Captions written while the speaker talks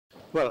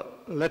Well,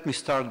 let me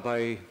start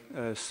by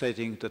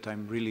stating that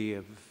I'm really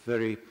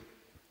very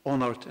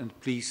honored and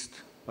pleased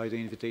by the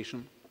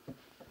invitation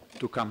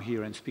to come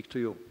here and speak to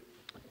you.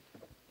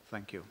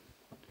 Thank you.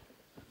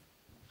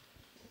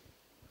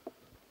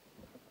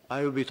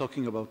 I will be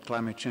talking about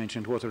climate change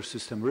and water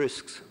system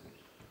risks,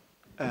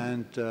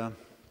 and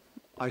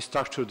I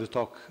structured the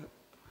talk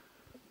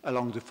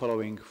along the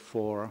following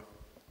 4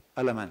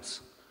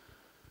 elements.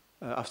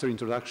 After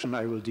introduction,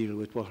 I will deal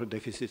with water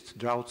deficit,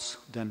 droughts,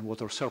 then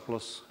water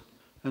surplus,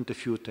 and a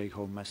few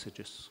take-home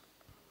messages.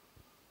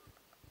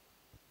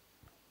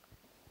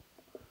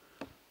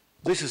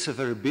 This is a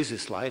very busy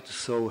slide,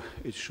 so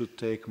it should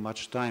take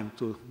much time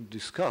to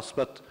discuss,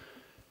 but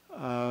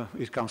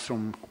it comes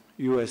from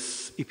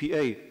US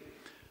EPA.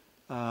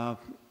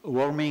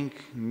 Warming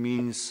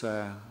means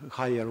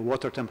higher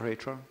water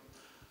temperature,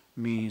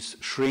 means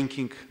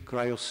shrinking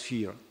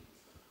cryosphere,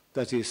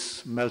 that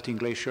is melting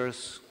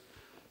glaciers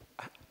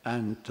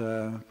and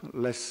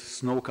less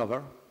snow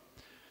cover,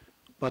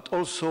 but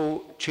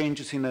also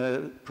changes in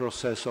the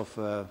process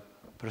of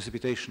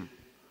precipitation.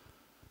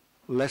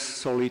 Less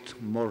solid,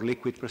 more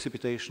liquid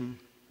precipitation,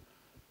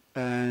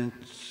 and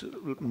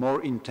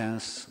more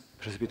intense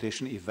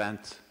precipitation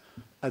event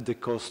at the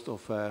cost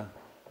of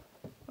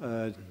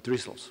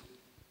drizzles.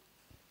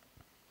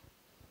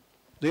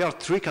 There are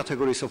 3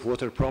 categories of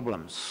water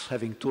problems: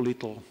 having too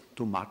little,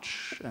 too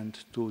much, and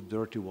too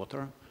dirty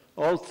water.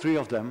 All 3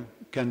 of them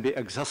can be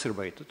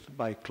exacerbated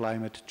by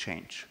climate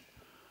change.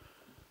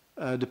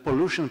 The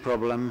pollution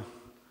problem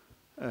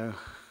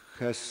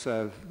has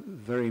a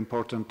very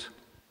important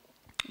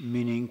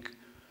meaning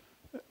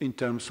in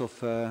terms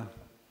of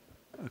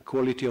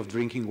quality of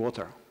drinking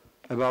water.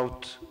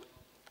 About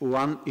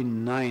 1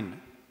 in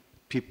 9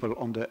 people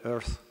on the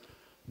earth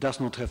does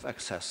not have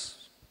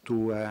access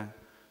to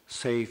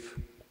safe,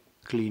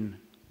 clean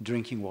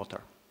drinking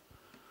water.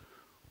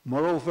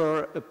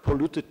 Moreover,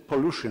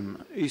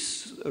 pollution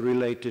is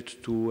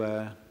related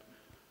to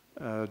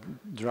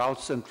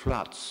droughts and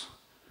floods.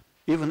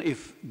 Even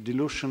if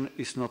dilution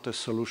is not a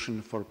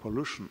solution for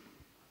pollution,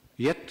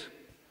 yet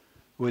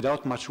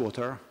without much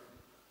water,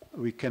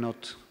 we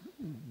cannot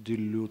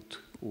dilute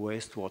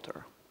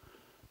wastewater.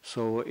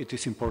 So it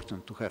is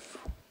important to have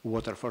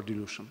water for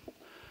dilution.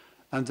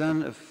 And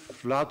then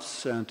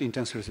floods and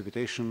intense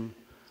precipitation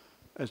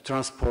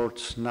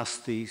transport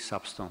nasty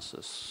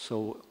substances.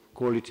 So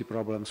quality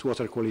problems,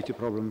 water quality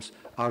problems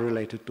are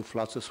related to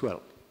floods as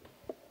well.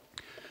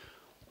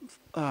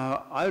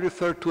 I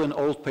refer to an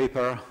old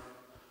paper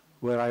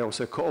where I was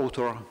a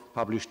co-author,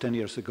 published 10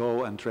 years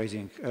ago and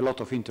raising a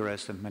lot of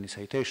interest and many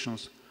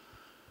citations.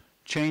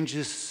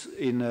 Changes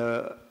in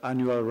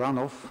annual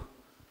runoff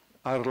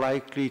are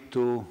likely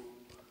to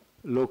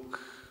look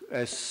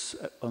as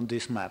on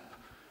this map.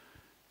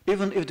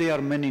 Even if there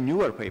are many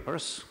newer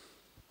papers,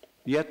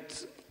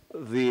 yet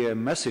the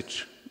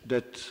message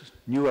that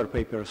newer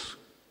papers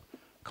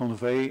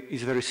convey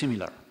is very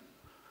similar.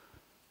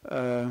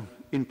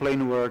 In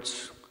plain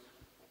words,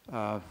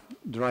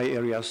 dry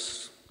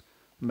areas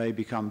may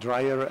become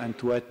drier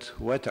and wet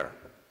wetter.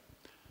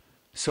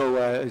 So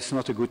it's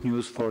not a good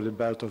news for the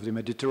belt of the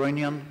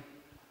Mediterranean.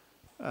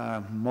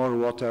 More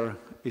water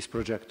is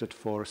projected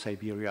for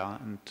Siberia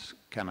and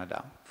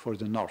Canada, for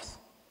the north.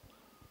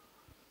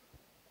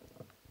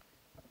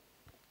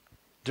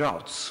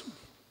 Droughts.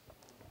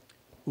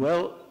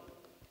 Well,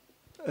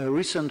 a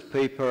recent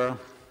paper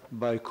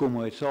by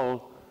Kumo et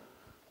al.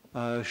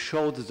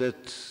 Showed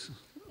that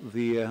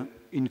the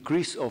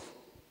increase of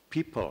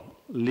people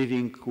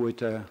living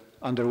with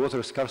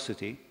underwater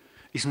scarcity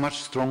is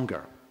much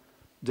stronger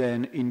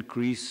than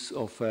increase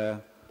of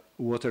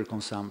water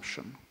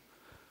consumption.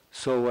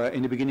 So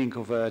in the beginning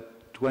of the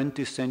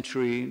 20th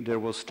century, there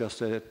was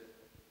just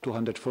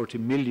 240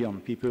 million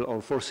people,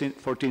 or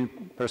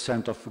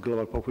 14% of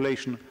global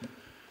population,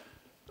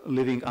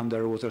 living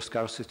under water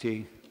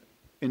scarcity.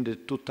 In the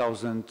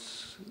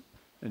 2000s,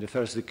 in the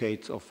first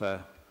decade of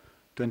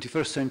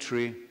 21st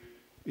century,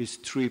 is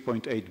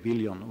 3.8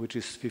 billion, which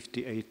is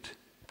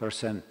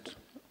 58%,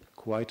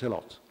 quite a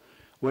lot.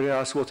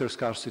 Whereas water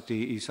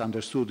scarcity is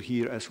understood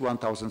here as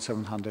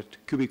 1,700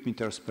 cubic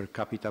meters per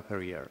capita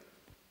per year.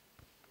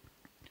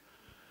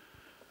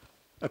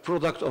 A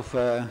product of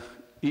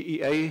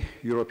EEA,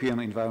 European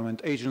Environment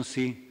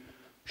Agency,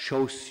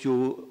 shows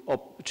you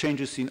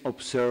changes in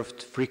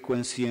observed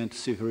frequency and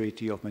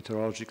severity of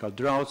meteorological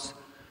droughts.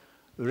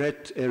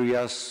 Red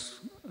areas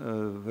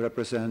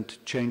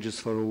represent changes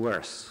for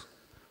worse,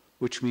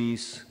 which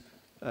means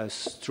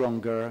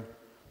stronger,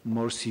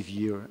 more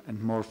severe,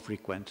 and more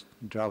frequent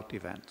drought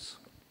events.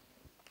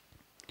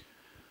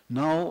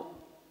 Now,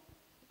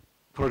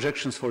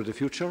 projections for the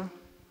future.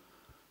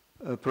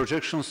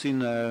 Projections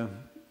in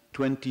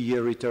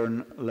 20-year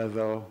return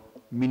level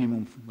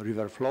minimum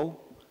river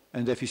flow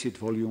and deficit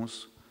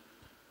volumes.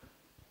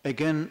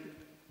 Again,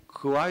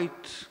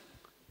 quite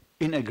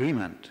in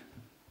agreement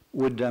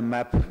with the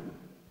map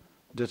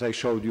that I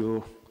showed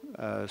you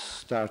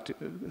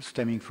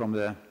stemming from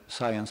the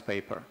science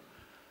paper.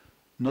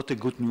 Not a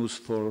good news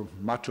for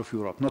much of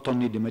Europe, not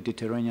only the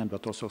Mediterranean,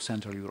 but also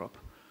Central Europe.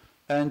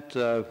 and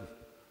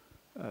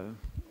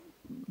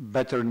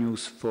better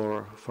news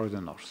for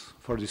the north,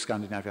 for the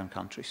Scandinavian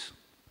countries.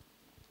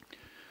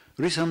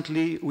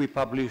 Recently, we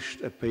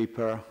published a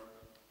paper,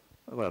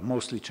 well,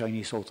 mostly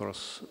Chinese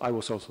authors, I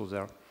was also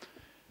there,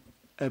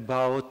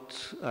 about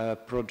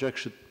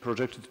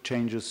projected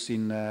changes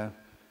in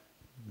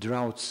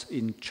droughts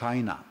in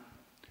China.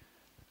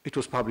 It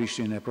was published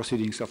in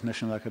Proceedings of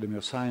National Academy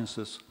of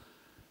Sciences,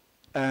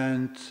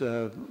 and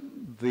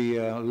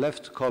the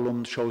left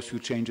column shows you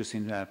changes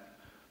in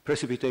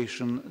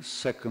precipitation,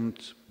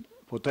 second,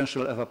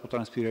 potential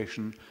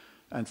evapotranspiration,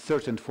 and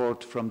third and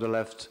fourth from the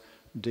left,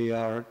 they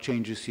are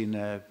changes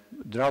in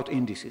drought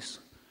indices,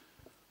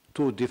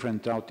 two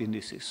different drought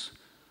indices.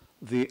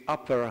 The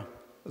upper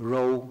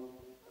row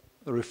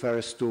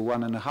refers to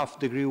 1.5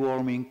 degree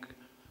warming,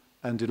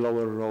 and the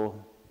lower row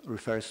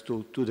refers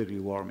to 2 degree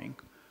warming.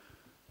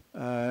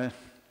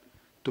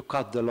 To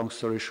cut the long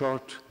story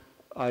short,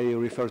 I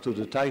refer to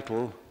the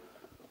title,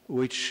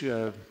 which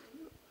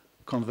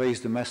conveys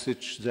the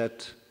message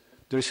that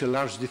there is a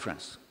large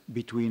difference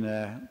between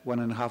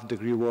 1.5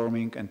 degree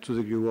warming and 2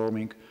 degree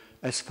warming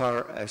as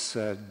far as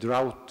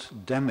drought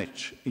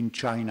damage in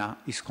China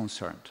is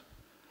concerned.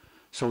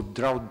 So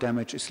drought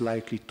damage is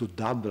likely to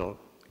double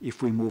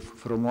if we move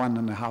from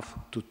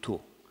 1.5 to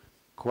 2.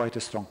 Quite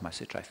a strong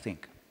message, I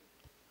think.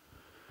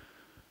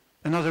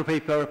 Another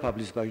paper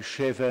published by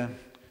Schewe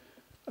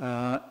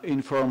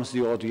informs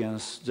the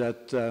audience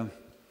that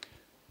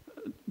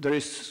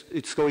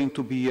it's going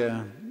to be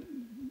a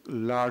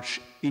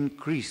large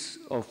increase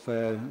of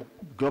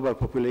global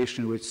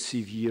population with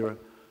severe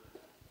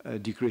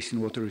decrease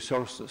in water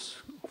resources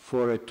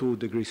for a 2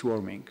 degrees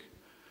warming.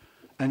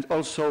 And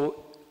also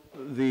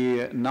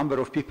the number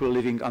of people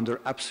living under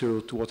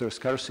absolute water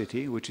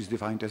scarcity, which is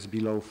defined as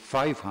below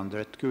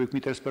 500 cubic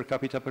meters per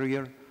capita per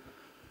year,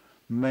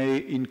 may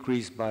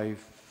increase by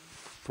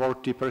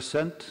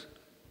 40%,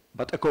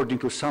 but according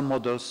to some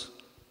models,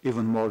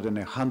 even more than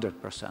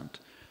 100%.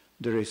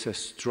 There is a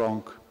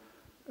strong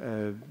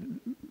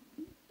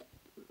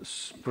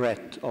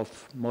spread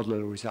of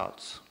model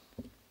results.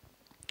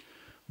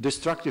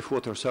 Destructive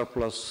water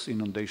surplus,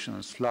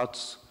 inundations,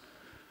 floods.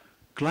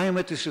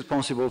 Climate is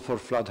responsible for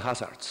flood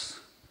hazards,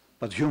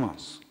 but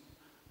humans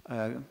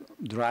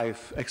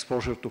drive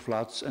exposure to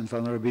floods and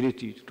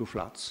vulnerability to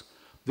floods.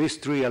 These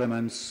three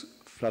elements,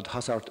 flood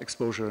hazard,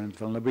 exposure, and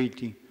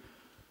vulnerability,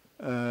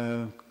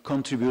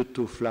 contribute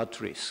to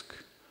flood risk.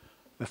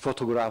 A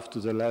photograph to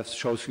the left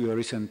shows you a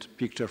recent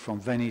picture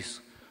from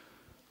Venice,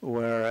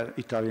 where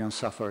Italians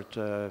suffered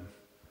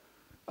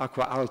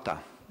acqua alta,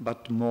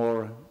 but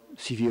more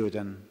severe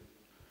than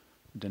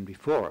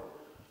before.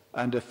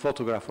 And the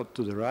photograph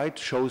to the right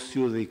shows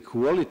you the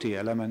quality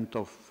element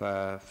of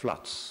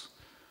floods.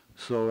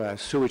 So a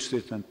sewage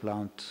treatment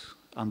plant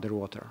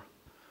underwater,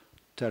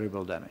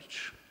 terrible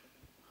damage.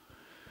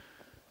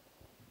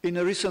 In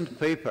a recent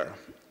paper,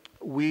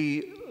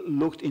 we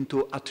looked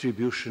into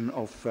attribution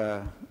of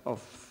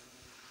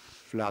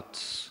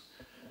floods.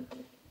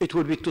 It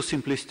would be too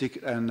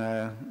simplistic and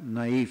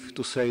naive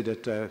to say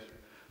that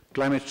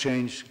climate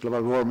change,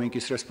 global warming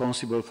is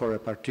responsible for a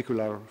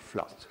particular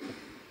flood.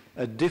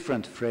 A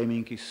different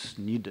framing is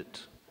needed.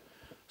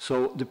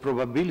 So the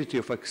probability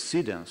of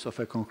accidents of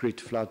a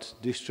concrete flood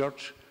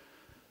discharge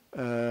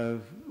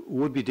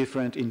would be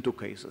different in two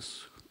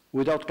cases,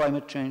 without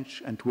climate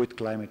change and with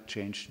climate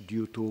change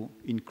due to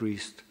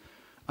increased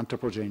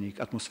anthropogenic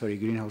atmospheric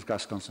greenhouse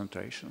gas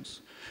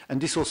concentrations. And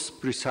this was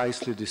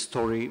precisely the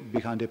story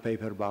behind the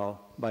paper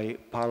by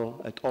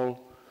Pal et al.,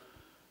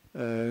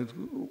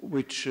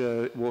 which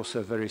was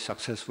a very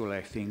successful,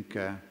 I think,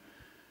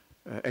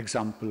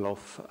 example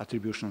of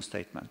attribution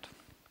statement.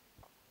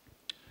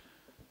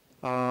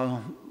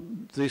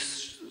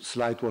 This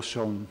slide was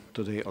shown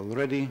today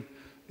already.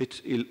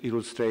 It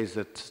illustrates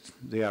that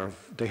there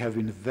have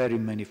been very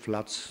many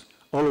floods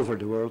all over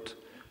the world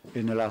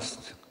in the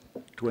last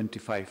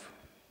 25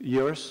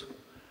 years.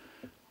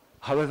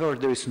 However,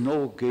 there is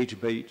no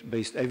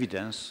gauge-based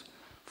evidence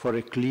for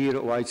a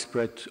clear,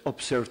 widespread,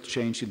 observed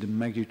change in the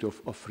magnitude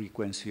of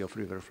frequency of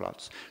river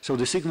floods. So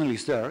the signal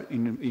is there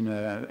in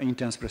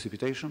intense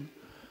precipitation,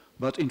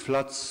 but in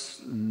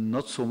floods,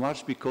 not so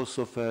much because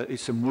of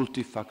it's a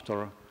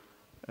multi-factor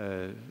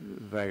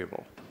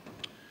variable.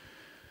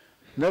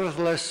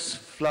 Nevertheless,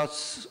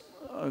 floods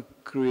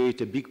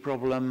create a big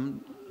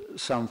problem.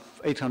 Some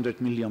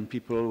 800 million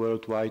people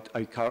worldwide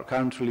are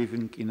currently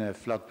living in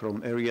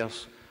flood-prone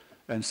areas,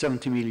 and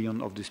 70 million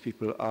of these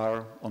people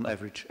are, on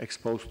average,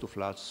 exposed to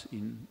floods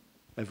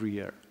every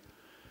year.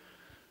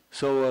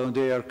 So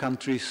there are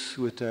countries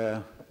with,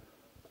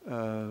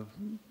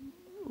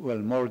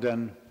 more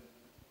than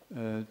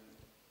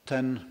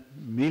 10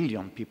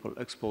 million people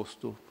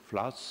exposed to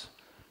floods,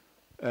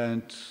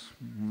 and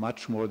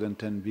much more than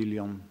 $10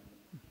 billion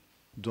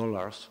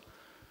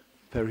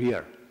per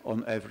year,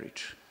 on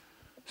average.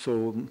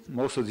 So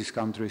most of these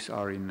countries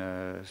are in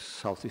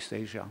Southeast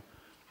Asia,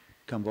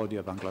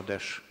 Cambodia,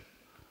 Bangladesh,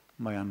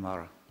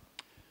 Myanmar.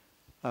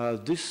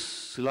 This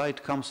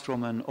slide comes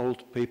from an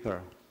old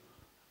paper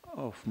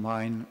of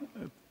mine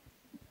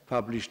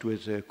published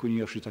with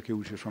Kuniyoshi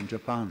Takeuchi from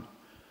Japan.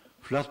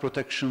 Flood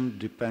protection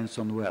depends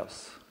on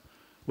wealth.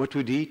 What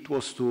we did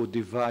was to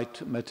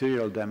divide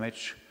material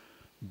damage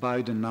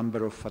by the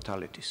number of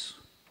fatalities.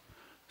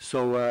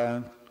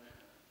 So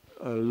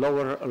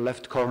lower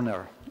left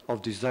corner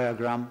of this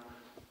diagram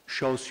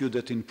shows you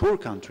that in poor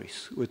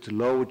countries with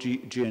low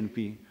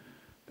GNP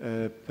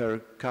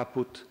per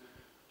caput,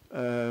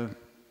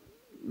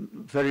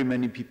 very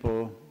many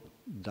people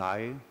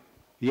die,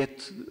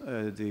 yet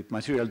the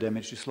material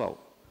damage is low.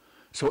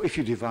 So if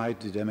you divide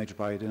the damage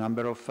by the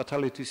number of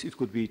fatalities, it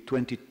could be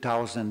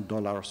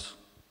 $20,000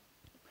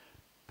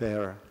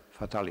 per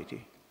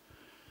fatality.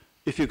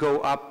 If you go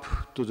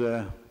up to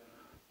the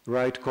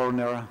right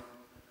corner,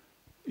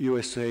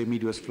 USA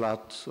Midwest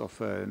flood of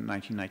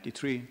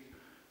 1993,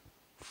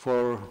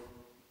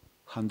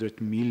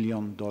 $400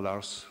 million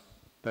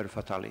per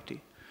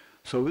fatality.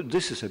 So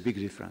this is a big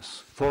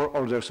difference, 4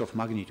 orders of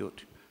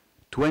magnitude,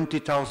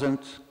 20,000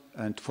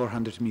 and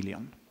 400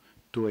 million,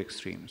 two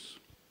extremes.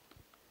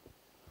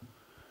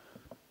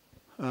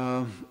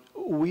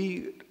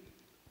 We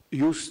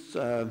used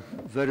a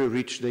very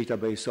rich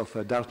database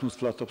of Dartmouth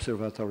Flood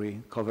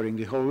Observatory covering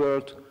the whole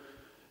world,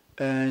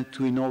 and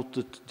we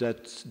noted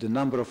that the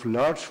number of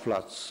large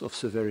floods of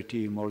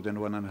severity more than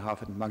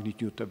 1.5 and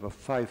magnitude above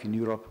 5 in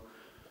Europe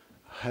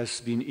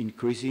has been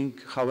increasing.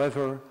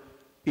 However,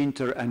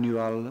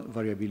 interannual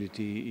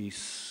variability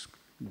is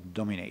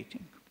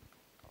dominating.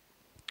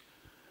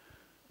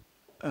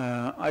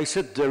 I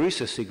said there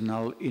is a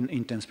signal in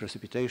intense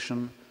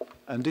precipitation,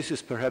 and this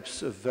is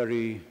perhaps a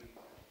very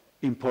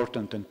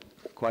important and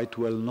quite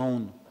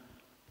well-known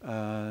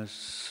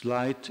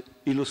slide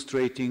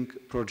illustrating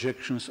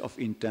projections of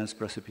intense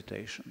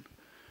precipitation.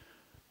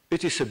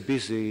 It is a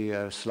busy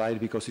slide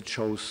because it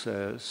shows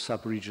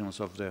sub-regions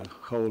of the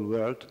whole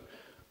world,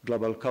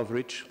 global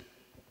coverage.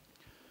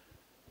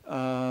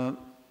 The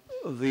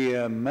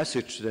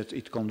message that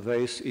it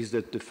conveys is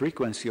that the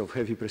frequency of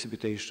heavy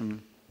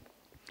precipitation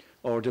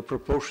or the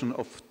proportion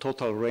of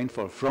total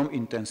rainfall from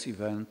intense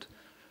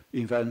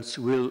events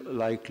will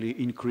likely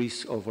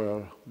increase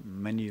over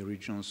many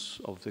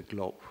regions of the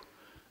globe.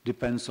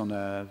 Depends on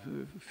a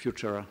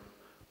future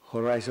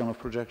horizon of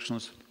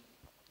projections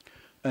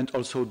and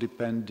also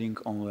depending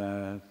on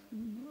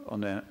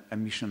an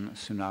emission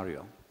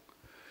scenario.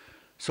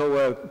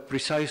 So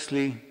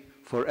precisely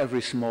for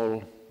every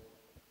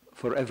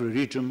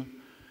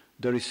region,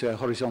 there is a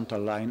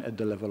horizontal line at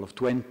the level of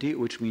 20,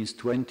 which means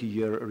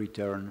 20-year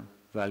return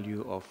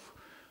value of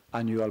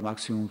annual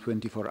maximum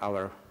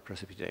 24-hour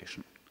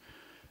precipitation.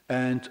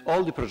 And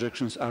all the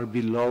projections are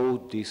below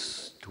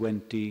this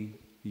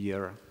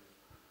 20-year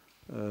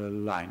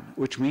line,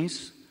 which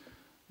means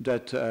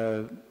that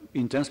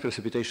intense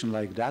precipitation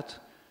like that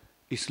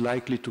is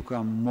likely to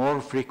come more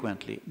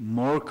frequently,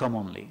 more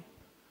commonly,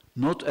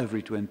 not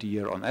every 20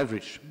 years on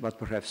average, but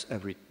perhaps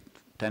every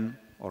 10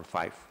 or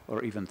 5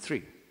 or even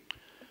 3.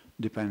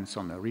 Depends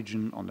on the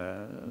region, on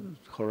the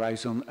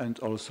horizon, and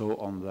also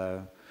on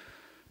the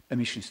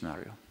emission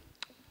scenario.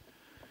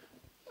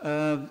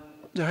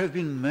 There have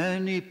been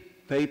many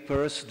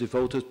papers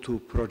devoted to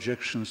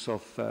projections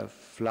of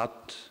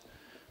flood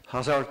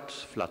hazard,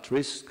 flood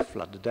risk,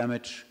 flood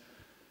damage,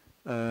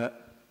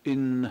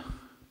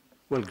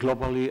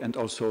 globally and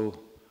also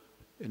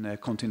in a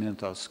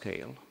continental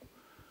scale.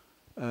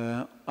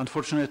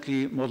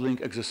 Unfortunately, modeling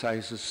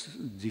exercises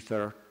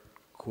differ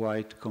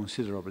quite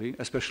considerably,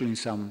 especially in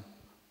some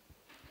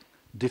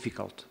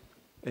difficult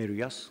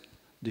areas,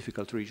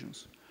 difficult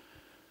regions.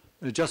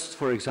 Just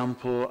for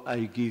example,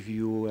 I give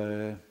you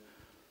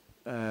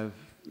a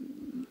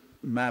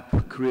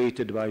map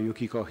created by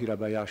Yukiko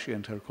Hirabayashi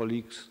and her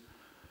colleagues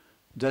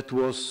that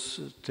was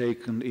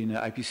taken in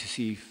an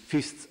IPCC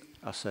 5th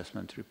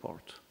assessment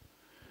report.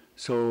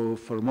 So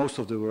for most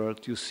of the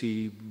world, you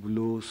see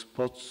blue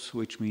spots,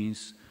 which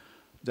means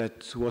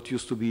that what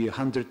used to be a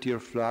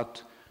 100-year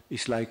flood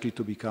is likely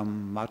to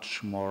become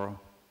much more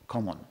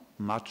common,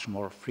 much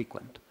more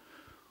frequent.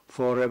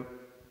 For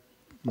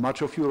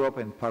much of Europe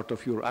and part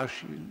of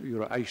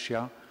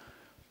Eurasia,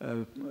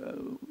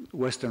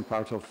 western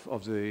part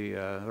of the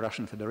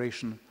Russian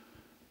Federation,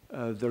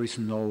 there is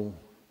no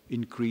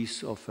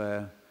increase of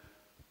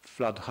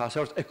flood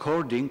hazard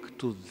according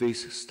to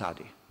this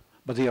study.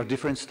 But there are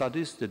different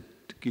studies that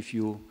give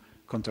you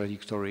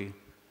contradictory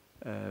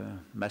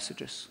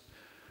messages.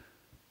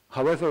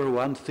 However,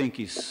 one thing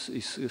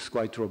is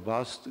quite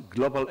robust.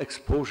 Global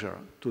exposure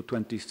to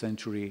 20th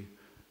century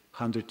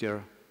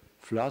 100-year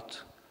flood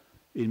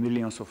in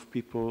millions of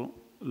people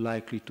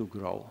likely to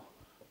grow.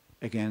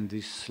 Again,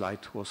 this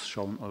slide was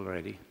shown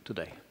already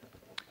today.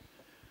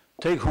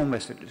 Take-home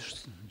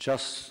messages,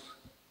 just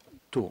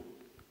 2.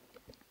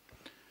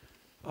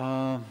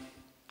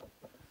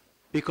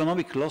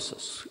 Economic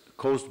losses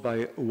caused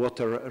by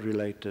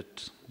water-related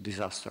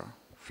disaster,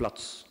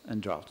 floods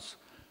and droughts,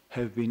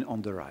 have been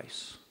on the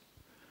rise.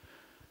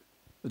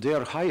 They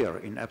are higher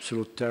in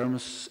absolute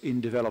terms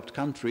in developed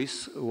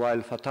countries,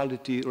 while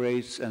fatality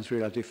rates and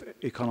relative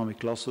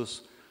economic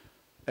losses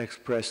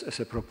expressed as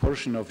a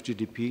proportion of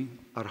GDP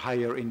are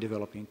higher in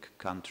developing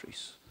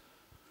countries.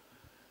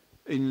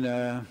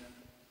 And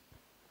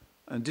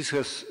this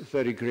has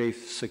very grave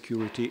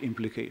security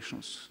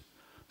implications.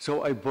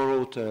 So I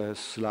borrowed a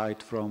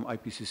slide from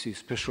IPCC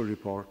special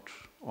report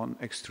on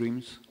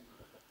extremes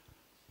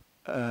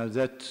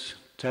that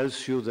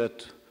tells you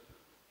that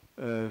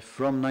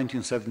from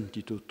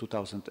 1970 to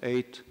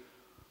 2008,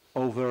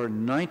 over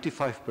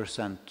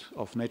 95%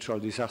 of natural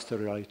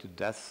disaster-related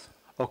deaths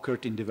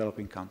occurred in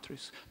developing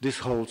countries. This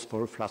holds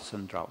for floods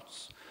and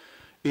droughts.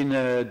 In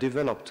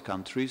developed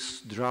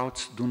countries,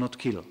 droughts do not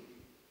kill.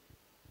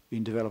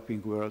 In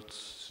developing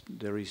worlds,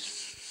 there is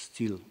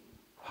still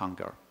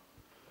hunger.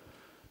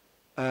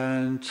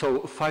 And so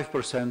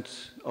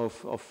 5%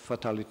 of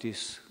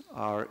fatalities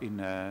are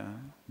in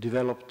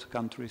developed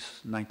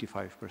countries,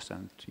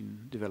 95%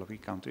 in developing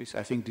countries.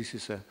 I think this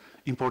is an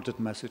important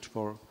message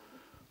for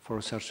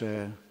such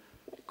a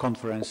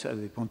conference at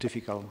the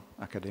Pontifical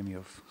Academy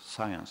of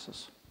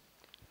Sciences.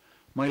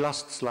 My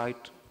last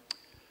slide.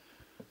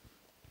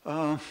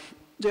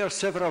 There are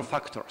several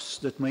factors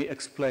that may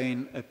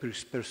explain a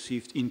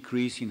perceived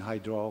increase in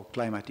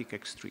hydroclimatic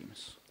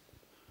extremes.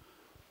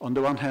 On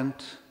the one hand,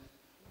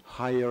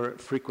 higher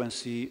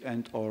frequency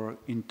and or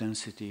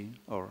intensity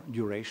or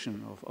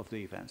duration of the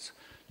events.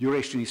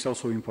 Duration is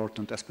also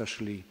important,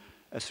 especially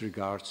as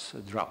regards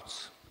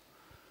droughts.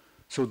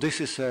 So this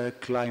is a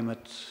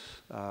climate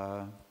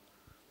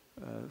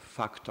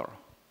factor.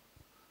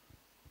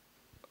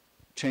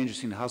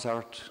 Changes in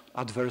hazard,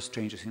 adverse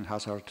changes in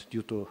hazard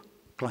due to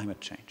climate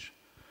change.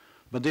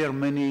 But there are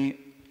many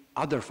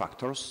other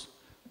factors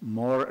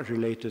more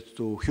related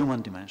to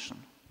human dimension,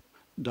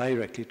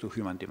 directly to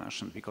human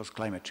dimension, because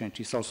climate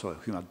change is also a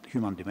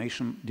human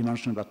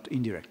dimension, but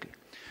indirectly.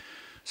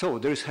 So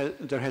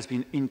there has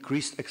been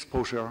increased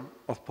exposure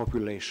of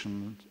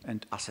population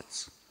and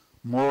assets.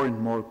 More and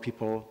more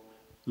people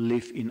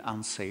live in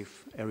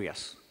unsafe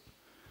areas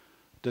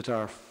that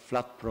are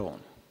flood prone.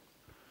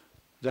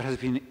 There has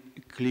been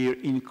a clear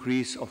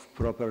increase of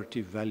property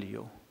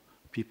value.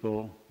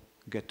 People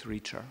get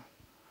richer.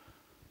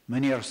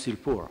 Many are still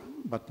poor,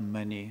 but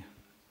many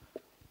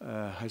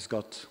has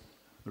got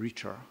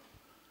richer.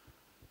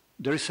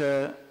 There is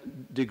a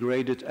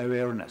degraded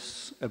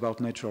awareness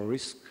about natural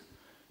risk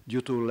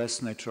due to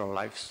less natural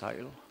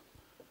lifestyle,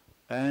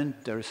 and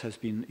there has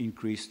been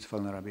increased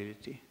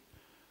vulnerability.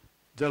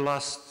 The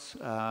last,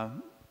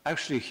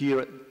 actually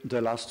here,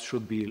 the last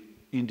should be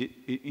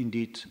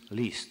indeed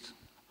least,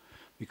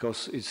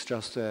 because it's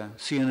just a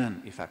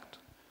CNN effect,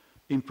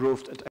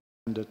 improved and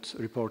extended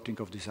reporting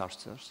of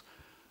disasters.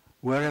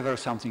 Wherever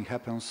something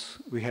happens,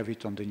 we have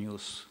it on the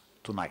news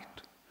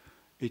tonight.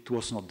 It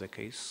was not the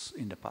case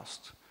in the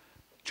past.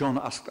 John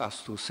asked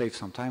us to save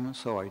some time,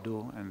 so I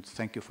do, and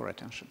thank you for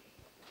attention.